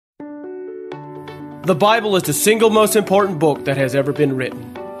The Bible is the single most important book that has ever been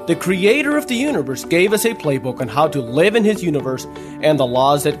written. The creator of the universe gave us a playbook on how to live in his universe and the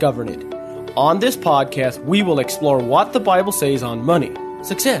laws that govern it. On this podcast, we will explore what the Bible says on money,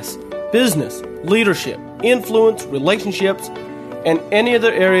 success, business, leadership, influence, relationships, and any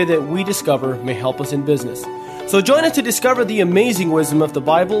other area that we discover may help us in business. So join us to discover the amazing wisdom of the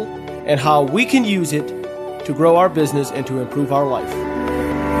Bible and how we can use it to grow our business and to improve our life.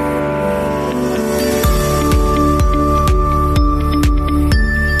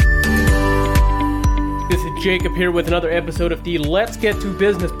 This is Jacob here with another episode of the Let's Get to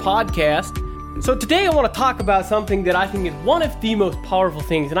Business podcast. So today I want to talk about something that I think is one of the most powerful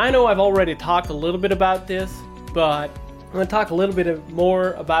things. And I know I've already talked a little bit about this, but I'm going to talk a little bit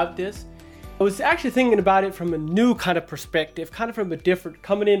more about this. I was actually thinking about it from a new kind of perspective,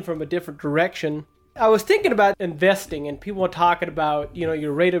 coming in from a different direction. I was thinking about investing, and people are talking about,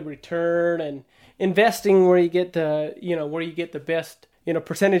 your rate of return and investing where you get the best,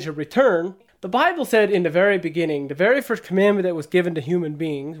 percentage of return. The Bible said in the very beginning, the very first commandment that was given to human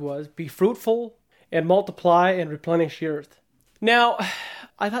beings was be fruitful and multiply and replenish the earth. Now,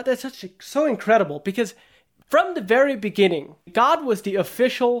 I thought that's so incredible because from the very beginning, God was the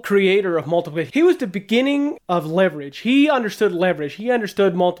official creator of multiplication. He was the beginning of leverage. He understood leverage. He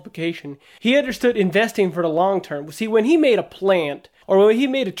understood multiplication. He understood investing for the long term. See, when he made a plant or when he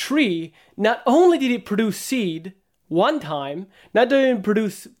made a tree, not only did it produce seed one time, not did it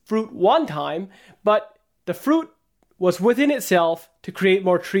produce fruit one time, but the fruit was within itself to create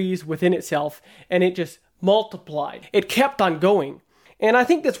more trees within itself, and it just multiplied. It kept on going. And I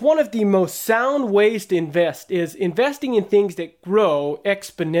think that's one of the most sound ways to invest is investing in things that grow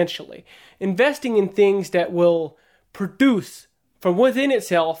exponentially. Investing in things that will produce from within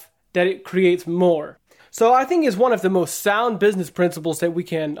itself that it creates more. So I think is one of the most sound business principles that we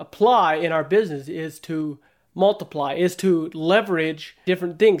can apply in our business is to multiply, is to leverage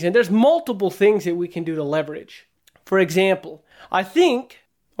different things. And there's multiple things that we can do to leverage. For example, I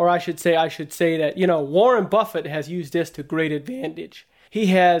should say that, Warren Buffett has used this to great advantage. He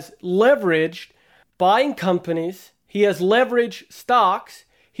has leveraged buying companies. He has leveraged stocks.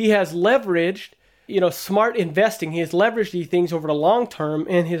 He has leveraged, smart investing. He has leveraged these things over the long term,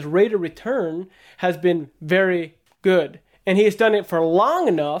 and his rate of return has been very good. And he has done it for long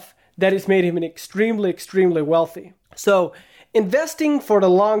enough that it's made him an extremely, extremely wealthy. So investing for the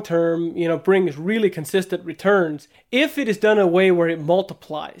long term, brings really consistent returns if it is done in a way where it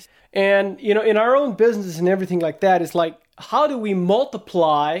multiplies. And, in our own business and everything like that, it's like, how do we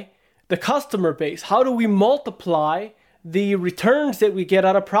multiply the customer base? How do we multiply the returns that we get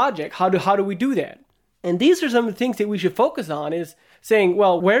out of project? How do we do that? And these are some of the things that we should focus on is saying,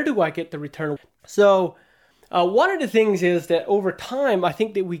 well, where do I get the return? So one of the things is that over time, I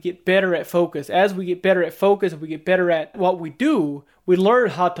think that we get better at focus. As we get better at focus, we get better at what we do, we learn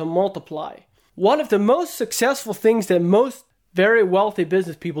how to multiply. One of the most successful things that most very wealthy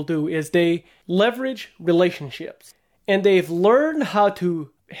business people do is they leverage relationships. And they've learned how to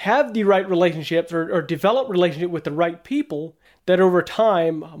have the right relationships or develop relationship with the right people that over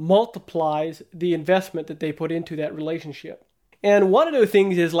time multiplies the investment that they put into that relationship. And one of those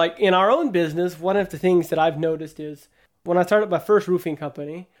things is like in our own business, one of the things that I've noticed is when I started my first roofing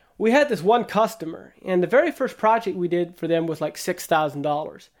company, we had this one customer and the very first project we did for them was like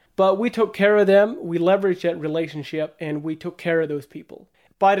 $6,000. But we took care of them, we leveraged that relationship, and we took care of those people.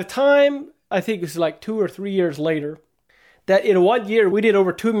 By the time, I think it was like 2 or 3 years later, that in 1 year, we did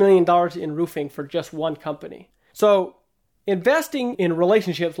over $2 million in roofing for just one company. So investing in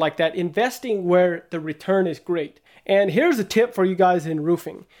relationships like that, investing where the return is great. And here's a tip for you guys in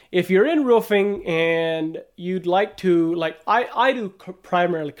roofing. If you're in roofing and you'd like to, I do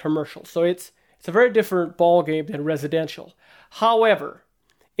primarily commercial, so it's a very different ball game than residential. However,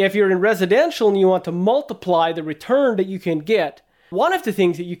 if you're in residential and you want to multiply the return that you can get, one of the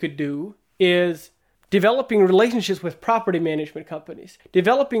things that you could do is developing relationships with property management companies,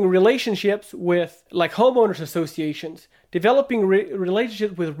 developing relationships with homeowners associations, developing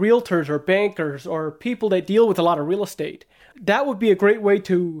relationships with realtors or bankers or people that deal with a lot of real estate. That would be a great way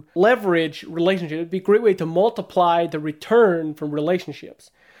to leverage relationships. It would be a great way to multiply the return from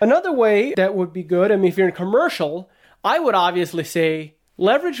relationships. Another way that would be good, if you're in commercial, I would obviously say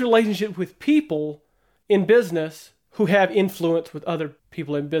leverage relationships with people in business who have influence with other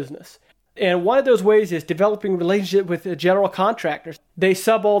people in business. And one of those ways is developing relationship with general contractors. They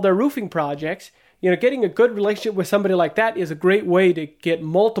sub all their roofing projects. Getting a good relationship with somebody like that is a great way to get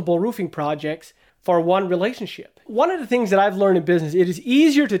multiple roofing projects for one relationship. One of the things that I've learned in business, it is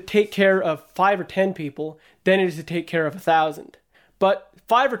easier to take care of 5 or 10 people than it is to take care of 1,000. But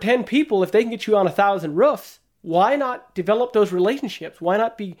 5 or 10 people, if they can get you on 1,000 roofs, why not develop those relationships? Why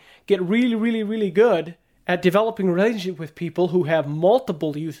not get really, really, really good at developing a relationship with people who have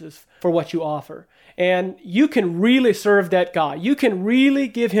multiple uses for what you offer? And you can really serve that guy. You can really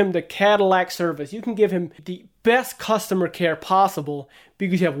give him the Cadillac service. You can give him the best customer care possible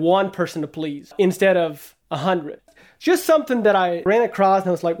because you have one person to please instead of 100. Just something that I ran across and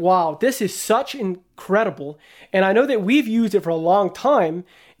I was like, wow, this is such incredible. And I know that we've used it for a long time,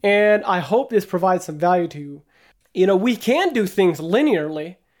 and I hope this provides some value to you. You know, we can do things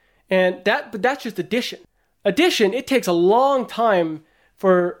linearly, but that's just addition. Addition, it takes a long time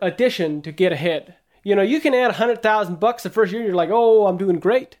for addition to get ahead. You know, you can add $100,000 the first year, you're like, oh, I'm doing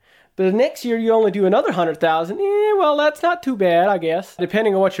great. But the next year you only do another 100,000. Well, that's not too bad, I guess,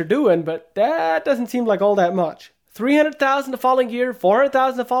 depending on what you're doing, but that doesn't seem like all that much. 300,000 the following year,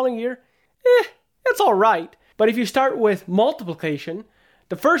 400,000 the following year, it's all right. But if you start with multiplication,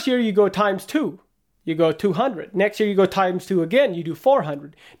 the first year you go times 2. You go 200. Next year you go times 2 again, you do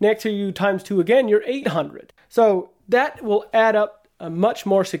 400. Next year you do times 2 again, you're 800. So that will add up much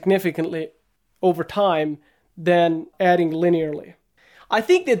more significantly over time than adding linearly. I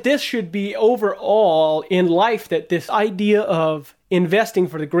think that this should be overall in life, that this idea of investing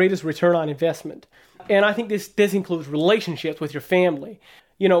for the greatest return on investment. And I think this includes relationships with your family.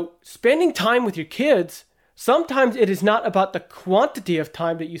 You know, spending time with your kids, sometimes it is not about the quantity of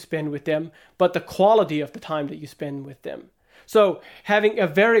time that you spend with them, but the quality of the time that you spend with them. So having a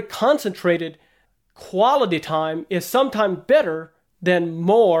very concentrated quality time is sometimes better than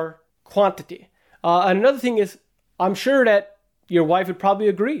more quantity. And another thing is, I'm sure that your wife would probably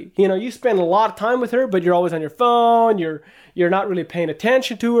agree. You know, you spend a lot of time with her, but you're always on your phone. You're not really paying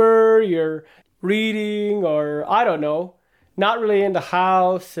attention to her. You're reading, or I don't know, not really in the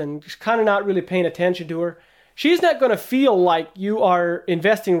house and just kind of not really paying attention to her. She's not going to feel like you are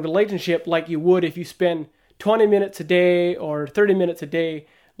investing in a relationship like you would if you spend 20 minutes a day or 30 minutes a day,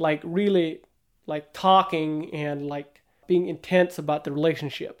 like really like talking and like being intense about the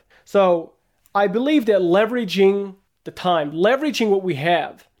relationship. So I believe that leveraging the time, leveraging what we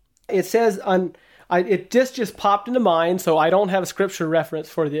have. It says it just popped into mind, so I don't have a scripture reference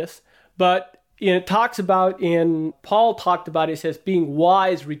for this, but it talks about, Paul talked about it, says being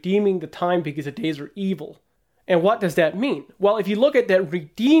wise, redeeming the time because the days are evil. And what does that mean? Well, if you look at that,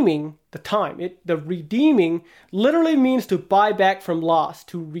 redeeming the time, the redeeming literally means to buy back from loss,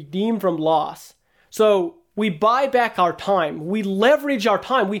 to redeem from loss. So we buy back our time. We leverage our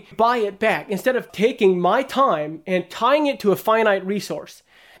time. We buy it back instead of taking my time and tying it to a finite resource.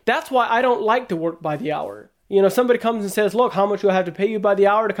 That's why I don't like to work by the hour. You know, somebody comes and says, look, how much do I have to pay you by the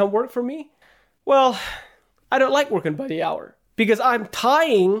hour to come work for me? Well, I don't like working by the hour because I'm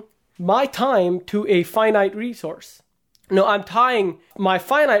tying my time to a finite resource. No, I'm tying my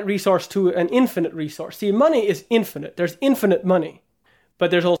finite resource to an infinite resource. See, money is infinite. There's infinite money,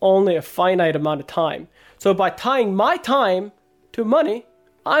 but there's only a finite amount of time. So by tying my time to money,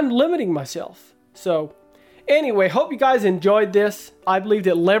 I'm limiting myself. So anyway, hope you guys enjoyed this. I believe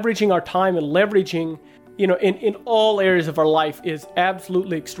that leveraging our time and leveraging, in all areas of our life is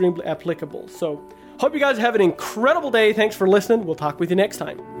absolutely extremely applicable. So hope you guys have an incredible day. Thanks for listening. We'll talk with you next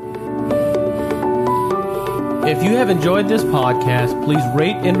time. If you have enjoyed this podcast, please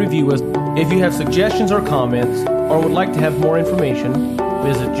rate and review us. If you have suggestions or comments or would like to have more information,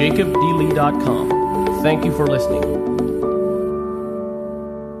 visit jacobdlee.com. Thank you for listening.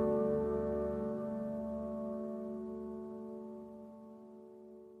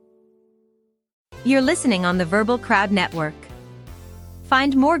 You're listening on the Verbal Crowd Network.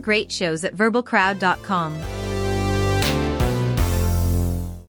 Find more great shows at verbalcrowd.com.